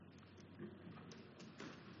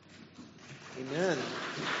Amen.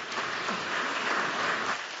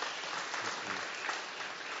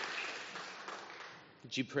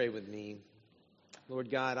 Would you pray with me?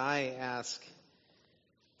 Lord God, I ask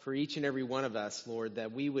for each and every one of us, Lord,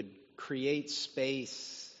 that we would create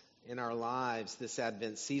space in our lives this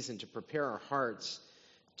Advent season to prepare our hearts,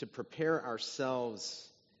 to prepare ourselves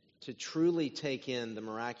to truly take in the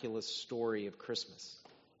miraculous story of Christmas.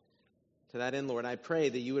 To that end, Lord, I pray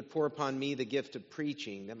that you would pour upon me the gift of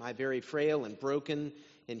preaching, that my very frail and broken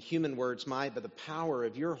and human words might, by the power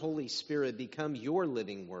of your Holy Spirit, become your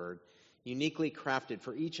living word, uniquely crafted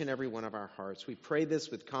for each and every one of our hearts. We pray this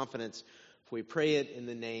with confidence, for we pray it in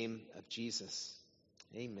the name of Jesus.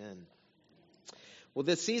 Amen. Well,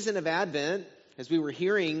 this season of Advent, as we were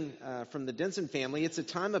hearing from the Denson family, it's a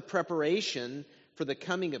time of preparation for the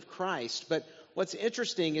coming of Christ. But what's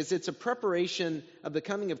interesting is it's a preparation of the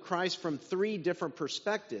coming of Christ from three different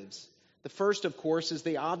perspectives. The first, of course, is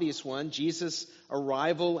the obvious one, Jesus'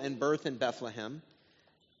 arrival and birth in Bethlehem.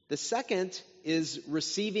 The second is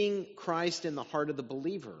receiving Christ in the heart of the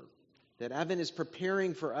believer, that Advent is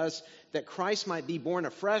preparing for us that Christ might be born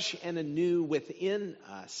afresh and anew within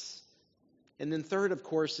us. And then third, of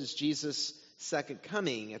course, is Jesus' second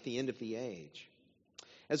coming at the end of the age.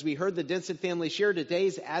 As we heard the Denson family share,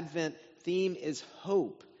 today's Advent theme is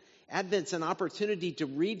hope. Advent's an opportunity to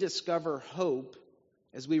rediscover hope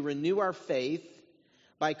as we renew our faith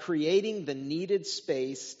by creating the needed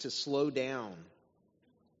space to slow down,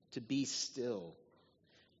 to be still,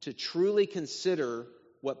 to truly consider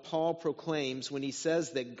what Paul proclaims when he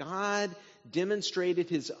says that God demonstrated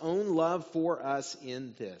his own love for us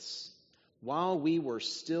in this: while we were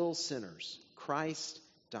still sinners, Christ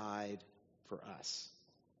died for us.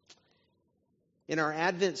 In our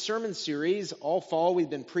Advent sermon series, all fall, we've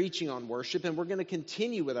been preaching on worship, and we're going to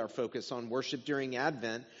continue with our focus on worship during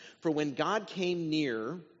Advent. For when God came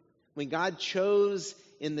near, when God chose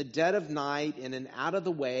in the dead of night in an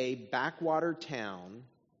out-of-the-way backwater town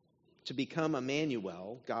to become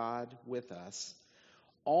Emmanuel, God with us,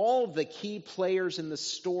 all the key players in the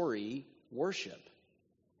story worship.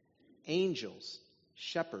 Angels,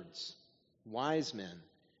 shepherds, wise men,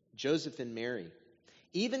 Joseph and Mary.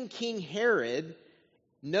 Even King Herod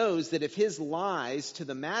knows that if his lies to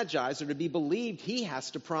the Magi are to be believed, he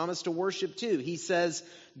has to promise to worship too. He says,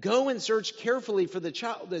 "Go and search carefully for the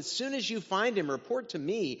child. As soon as you find him, report to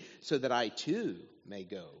me so that I too may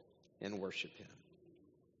go and worship him."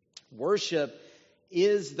 Worship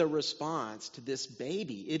is the response to this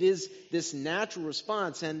baby. It is this natural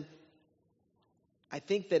response, and I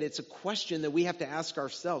think that it's a question that we have to ask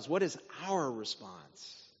ourselves. What is our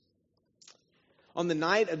response? On the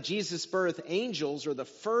night of Jesus' birth, angels are the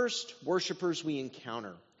first worshipers we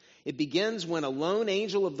encounter. It begins when a lone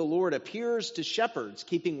angel of the Lord appears to shepherds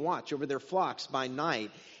keeping watch over their flocks by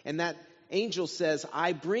night. And that angel says,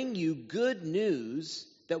 "I bring you good news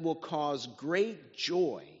that will cause great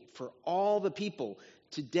joy for all the people.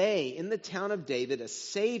 Today, in the town of David, a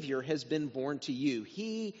Savior has been born to you.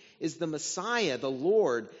 He is the Messiah, the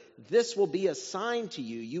Lord. This will be a sign to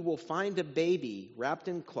you. You will find a baby wrapped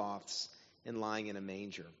in cloths and lying in a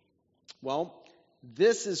manger." Well,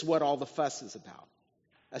 this is what all the fuss is about.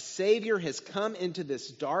 A Savior has come into this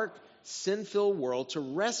dark, sin-filled world to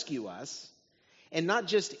rescue us, and not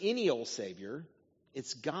just any old Savior.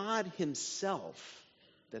 It's God himself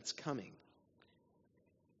that's coming.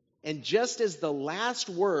 And just as the last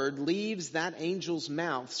word leaves that angel's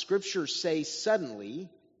mouth, scriptures say suddenly,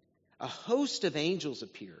 a host of angels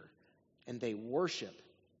appear, and they worship.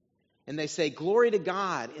 And they say, "Glory to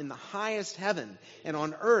God in the highest heaven, and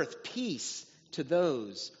on earth peace to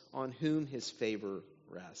those on whom his favor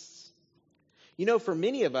rests." You know, for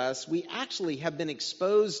many of us, we actually have been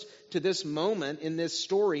exposed to this moment in this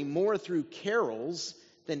story more through carols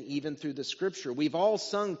than even through the scripture. We've all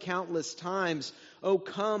sung countless times, "O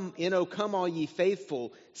come, O come all ye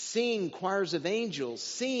faithful, sing choirs of angels,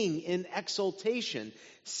 sing in exultation,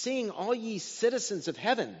 sing all ye citizens of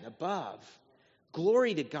heaven above.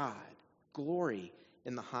 Glory to God, glory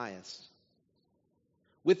in the highest."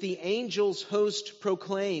 With the angels' host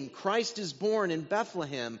proclaim, "Christ is born in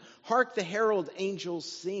Bethlehem. Hark the herald angels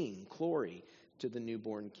sing, glory to the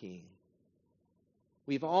newborn King."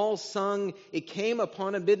 We've all sung, "It came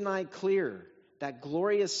upon a midnight clear," that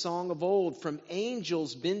glorious song of old, from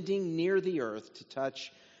angels bending near the earth to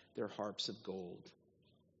touch their harps of gold.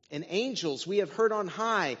 And angels we have heard on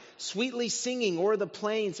high, sweetly singing o'er the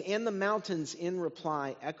plains and the mountains in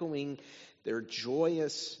reply, echoing their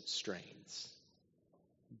joyous strains.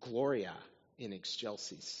 Gloria in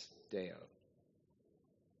excelsis Deo.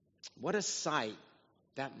 What a sight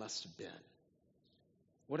that must have been.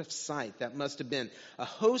 What a sight that must have been. A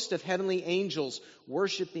host of heavenly angels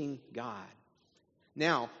worshiping God.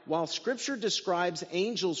 Now, while Scripture describes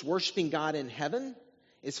angels worshiping God in heaven,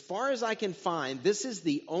 as far as I can find, this is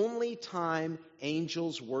the only time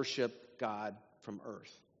angels worship God from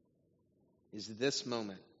earth, is this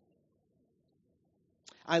moment.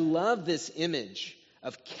 I love this image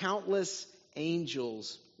of countless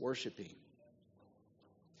angels worshiping.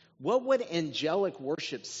 What would angelic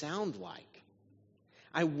worship sound like?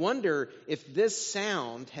 I wonder if this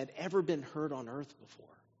sound had ever been heard on earth before.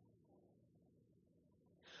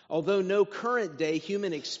 Although no current day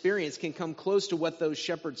human experience can come close to what those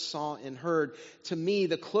shepherds saw and heard, to me,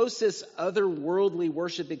 the closest otherworldly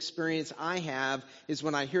worship experience I have is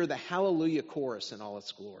when I hear the Hallelujah chorus in all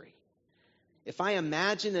its glory. If I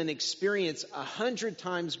imagine an experience 100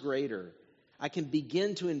 times greater, I can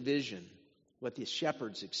begin to envision what the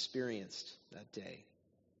shepherds experienced that day.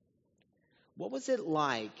 What was it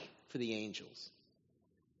like for the angels?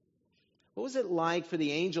 What was it like for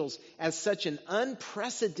the angels as such an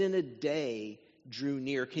unprecedented day drew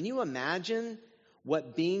near? Can you imagine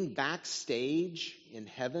what being backstage in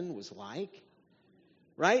heaven was like?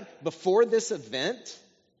 Right? Before this event?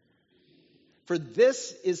 For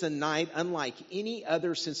this is a night unlike any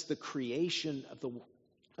other since the creation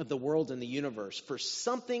of the world and the universe. For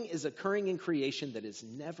something is occurring in creation that has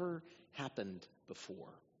never happened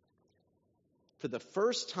before. For the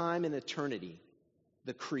first time in eternity,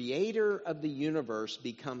 the creator of the universe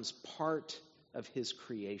becomes part of his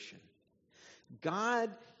creation. God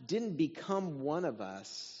didn't become one of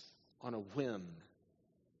us on a whim.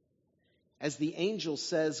 As the angel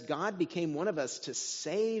says, God became one of us to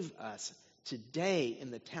save us. Today in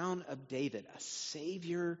the town of David, a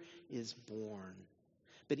Savior is born.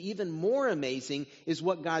 But even more amazing is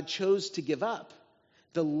what God chose to give up,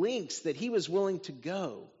 the lengths that he was willing to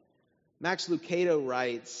go. Max Lucado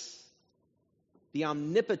writes, the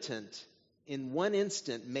omnipotent in one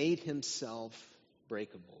instant made himself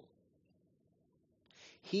breakable.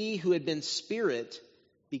 He who had been spirit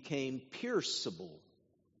became pierceable.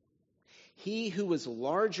 He who was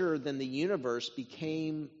larger than the universe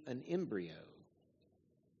became an embryo.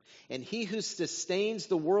 And he who sustains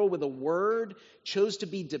the world with a word chose to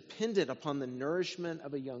be dependent upon the nourishment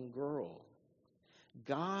of a young girl.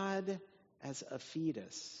 God as a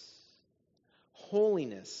fetus.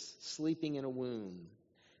 Holiness sleeping in a womb.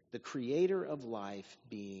 The creator of life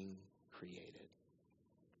being created.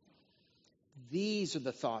 These are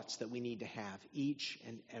the thoughts that we need to have each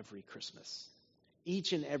and every Christmas.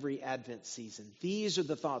 Each and every Advent season. These are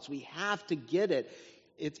the thoughts. We have to get it.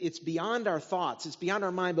 It's beyond our thoughts. It's beyond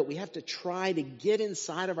our mind, but we have to try to get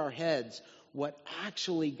inside of our heads what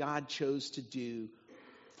actually God chose to do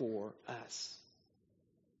for us.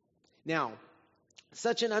 Now,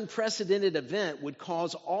 such an unprecedented event would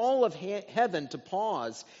cause all of heaven to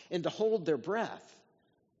pause and to hold their breath.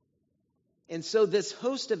 And so this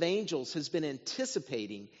host of angels has been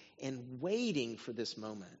anticipating and waiting for this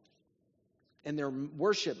moment. And their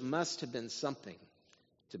worship must have been something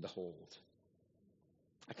to behold.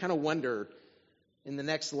 I kind of wonder in the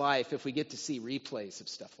next life if we get to see replays of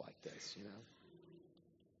stuff like this,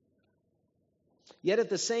 Yet at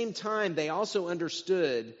the same time, they also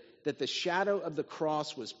understood that the shadow of the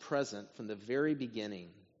cross was present from the very beginning,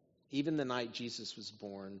 even the night Jesus was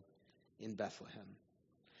born in Bethlehem.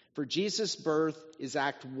 For Jesus' birth is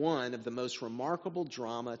act one of the most remarkable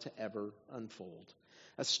drama to ever unfold.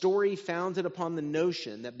 A story founded upon the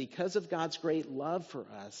notion that because of God's great love for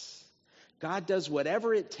us, God does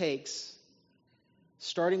whatever it takes,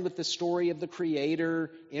 starting with the story of the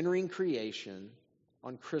Creator entering creation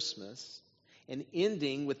on Christmas, and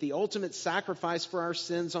ending with the ultimate sacrifice for our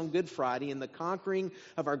sins on Good Friday and the conquering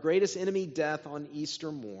of our greatest enemy, death, on Easter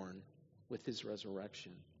morn with his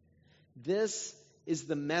resurrection. This is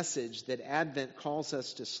the message that Advent calls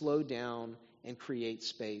us to slow down and create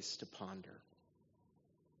space to ponder.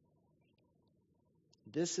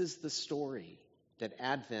 This is the story that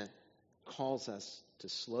Advent calls us to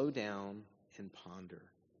slow down and ponder.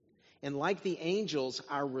 And like the angels,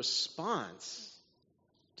 our response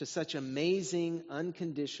to such amazing,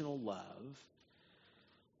 unconditional love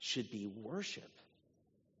should be worship.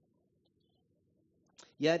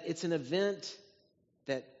 Yet it's an event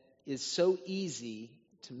that is so easy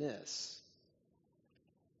to miss.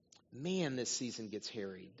 Man, this season gets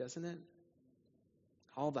hairy, doesn't it?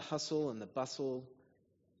 All the hustle and the bustle.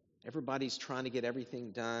 Everybody's trying to get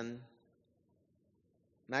everything done.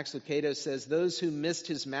 Max Lucado says, those who missed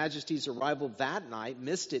His Majesty's arrival that night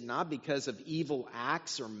missed it not because of evil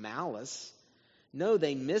acts or malice. No,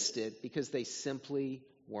 they missed it because they simply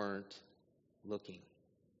weren't looking.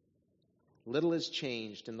 Little has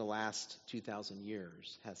changed in the last 2,000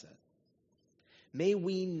 years, has it? May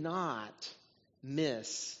we not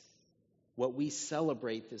miss what we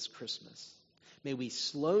celebrate this Christmas. May we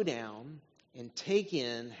slow down and take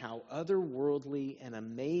in how otherworldly and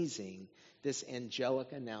amazing this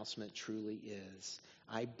angelic announcement truly is.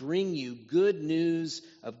 I bring you good news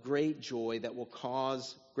of great joy that will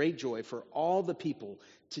cause great joy for all the people.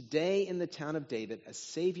 Today in the town of David, a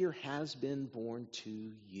Savior has been born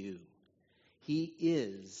to you. He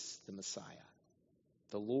is the Messiah,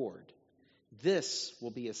 the Lord. This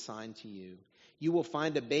will be a sign to you. You will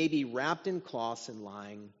find a baby wrapped in cloths and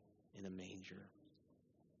lying in a manger.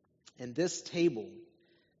 And this table,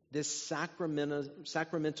 this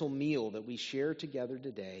sacramental meal that we share together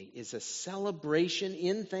today, is a celebration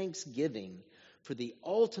in thanksgiving for the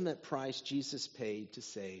ultimate price Jesus paid to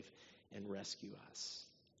save and rescue us.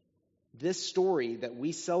 This story that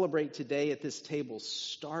we celebrate today at this table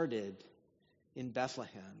started in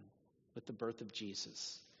Bethlehem with the birth of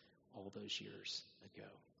Jesus all those years ago.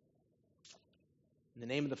 In the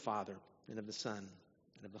name of the Father, and of the Son,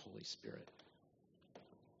 and of the Holy Spirit.